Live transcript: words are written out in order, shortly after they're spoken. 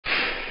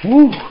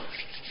Whew.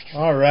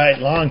 All right,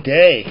 long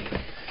day.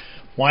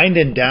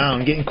 Winding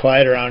down, getting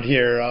quiet around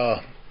here.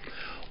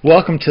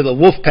 Welcome to the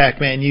Wolfpack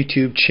Man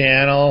YouTube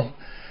channel.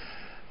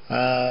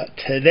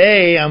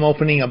 Today I'm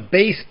opening a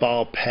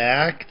baseball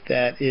pack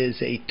that is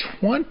a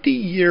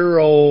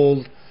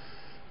 20-year-old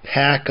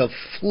pack of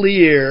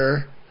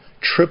FLEER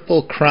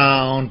Triple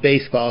Crown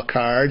baseball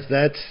cards.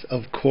 That's,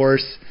 of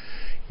course,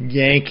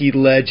 Yankee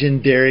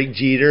legend Derek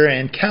Jeter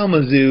and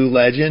Kalamazoo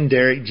legend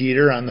Derek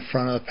Jeter on the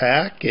front of the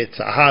pack. It's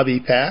a hobby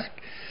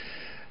pack,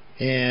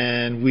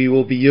 and we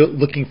will be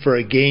looking for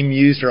a game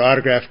used or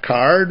autographed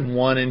card,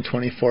 1 in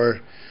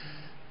 24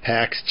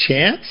 packs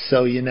chance,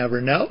 so you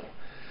never know.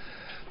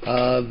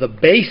 The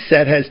base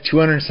set has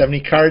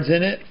 270 cards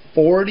in it.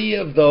 40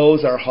 of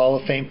those are Hall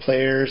of Fame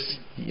players.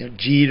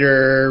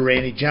 Jeter,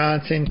 Randy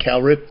Johnson,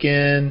 Cal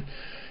Ripken,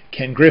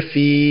 Ken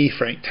Griffey,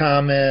 Frank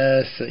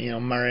Thomas,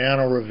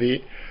 Mariano Rivera.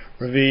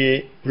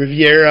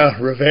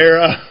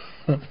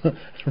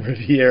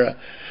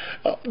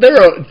 There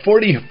are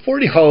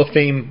 40 Hall of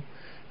Fame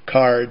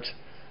cards,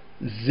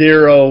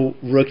 0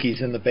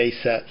 rookies in the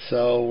base set.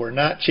 So we're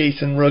not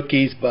chasing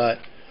rookies, but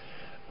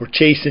we're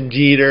chasing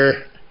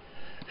Jeter.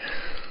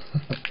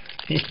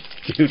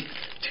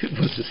 Dude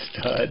was a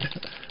stud.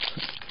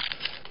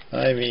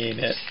 I mean,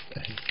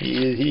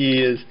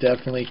 he is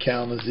definitely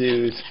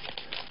Kalamazoo's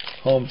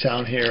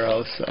hometown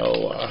hero.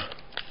 So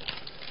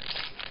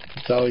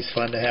it's always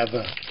fun to have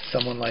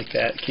someone like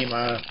that. Came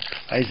out.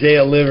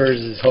 Isaiah Livers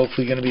is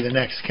hopefully going to be the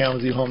next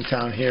Kalamazoo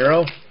hometown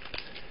hero.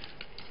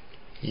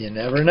 You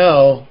never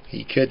know.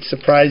 He could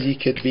surprise you.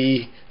 Could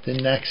be the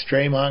next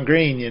Draymond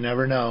Green. You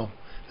never know.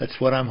 That's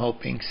what I'm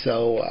hoping.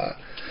 So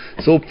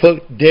we'll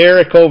put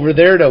Derek over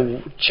there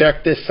to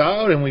check this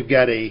out, and we've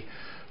got a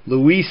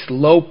Luis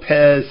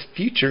Lopez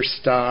Future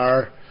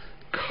Star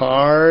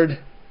card.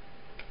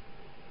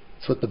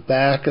 That's what the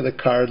back of the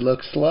card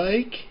looks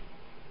like.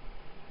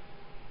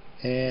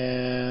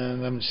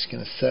 And I'm just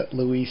going to set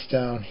Luis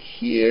down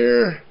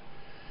here.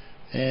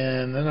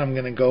 And then I'm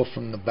going to go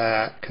from the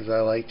back because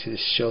I like to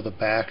show the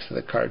backs of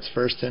the cards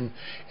first. And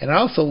I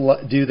also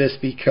do this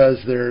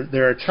because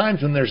there are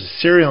times when there's a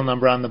serial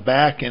number on the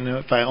back, and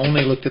if I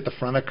only looked at the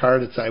front of the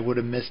card, I would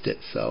have missed it.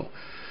 So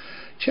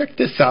check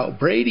this out.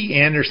 Brady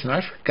Anderson.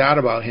 I forgot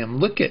about him.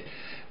 Look at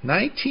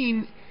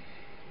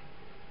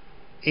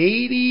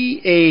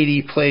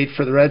 1980. Played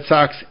for the Red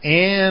Sox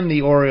and the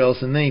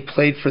Orioles, and then he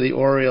played for the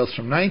Orioles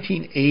from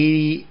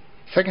 1980.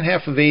 Second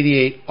half of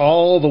 88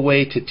 all the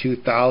way to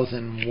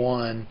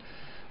 2001.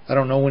 I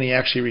don't know when he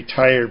actually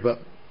retired, but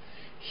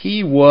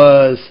he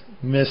was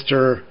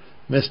Mr.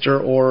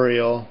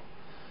 Oriole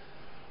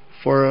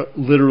for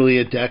literally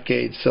a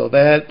decade. So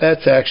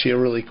that's actually a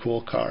really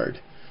cool card.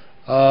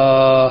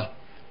 Darren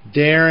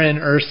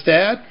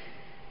Erstad,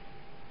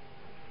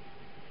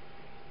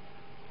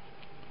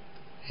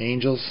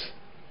 Angels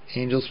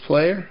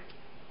player.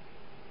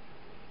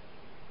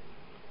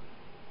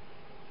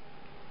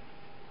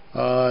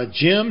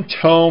 Jim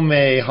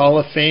Thome, Hall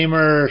of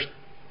Famer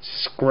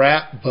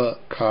scrapbook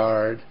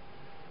card.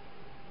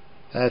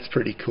 That's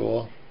pretty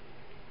cool.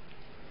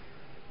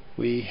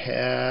 We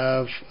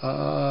have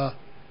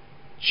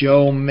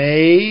Joe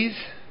Mays.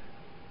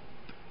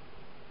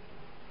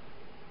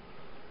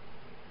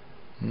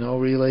 No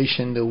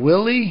relation to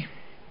Willie.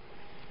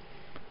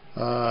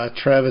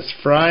 Travis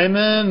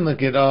Fryman.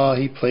 Look at all.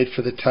 He played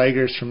for the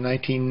Tigers from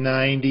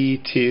 1990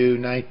 through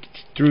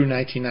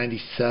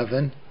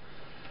 1997.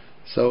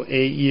 So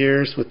 8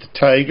 years with the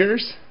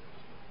Tigers.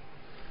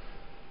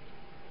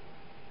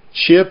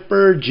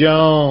 Chipper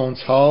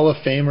Jones, Hall of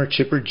Famer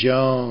Chipper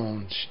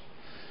Jones.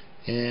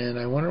 And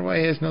I wonder why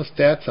he has no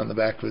stats on the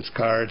back of his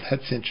card.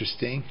 That's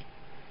interesting.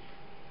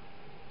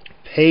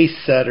 Pace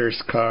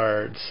setters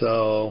card.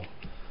 So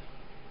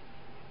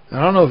I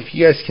don't know if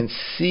you guys can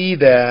see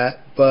that,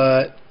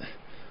 but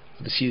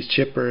I'll just use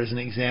Chipper as an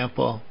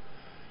example.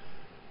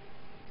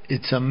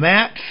 It's a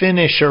matte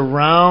finish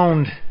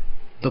around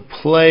the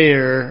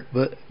player,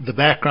 but the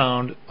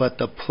background, but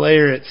the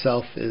player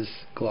itself is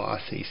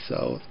glossy.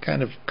 So it's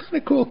kind of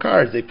cool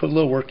cards. They put a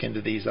little work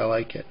into these. I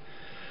like it.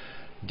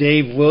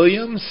 Dave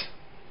Williams,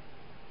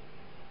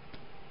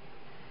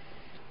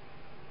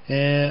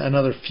 and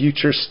another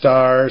Future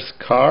Stars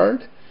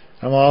card.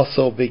 I'm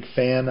also a big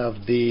fan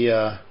of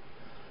the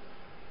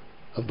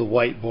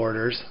white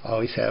borders.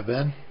 Always have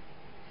been.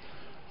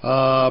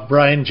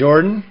 Brian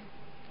Jordan,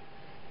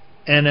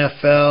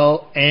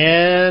 NFL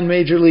and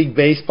Major League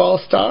Baseball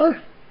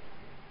star.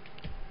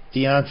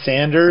 Deion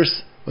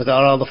Sanders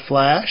without all the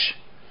flash.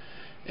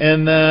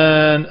 And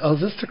then,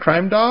 is this the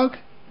crime dog?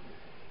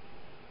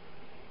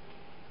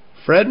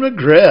 Fred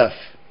McGriff,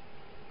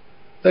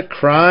 the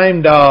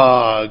crime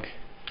dog,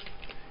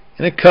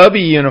 in a Cubby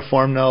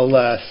uniform no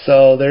less.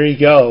 So there you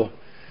go.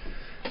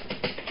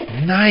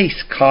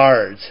 Nice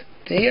cards.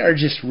 They are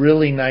just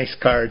really nice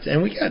cards.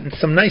 And we got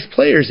some nice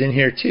players in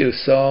here too.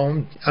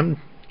 So I'm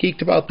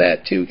geeked about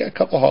that too. We got a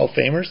couple Hall of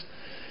Famers.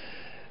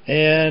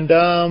 And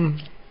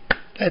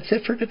that's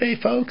it for today,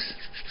 folks.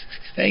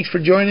 Thanks for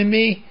joining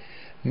me.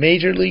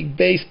 Major League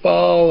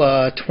Baseball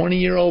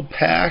 20-year-old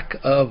pack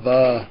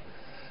of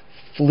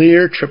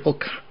FLEER Triple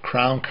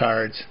Crown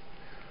cards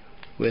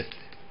with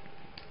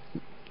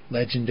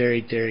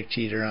legendary Derek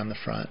Jeter on the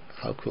front.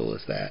 How cool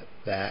is that?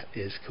 That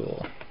is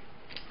cool.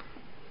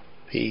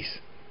 Peace.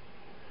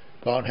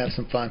 Go out and have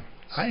some fun.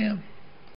 I am.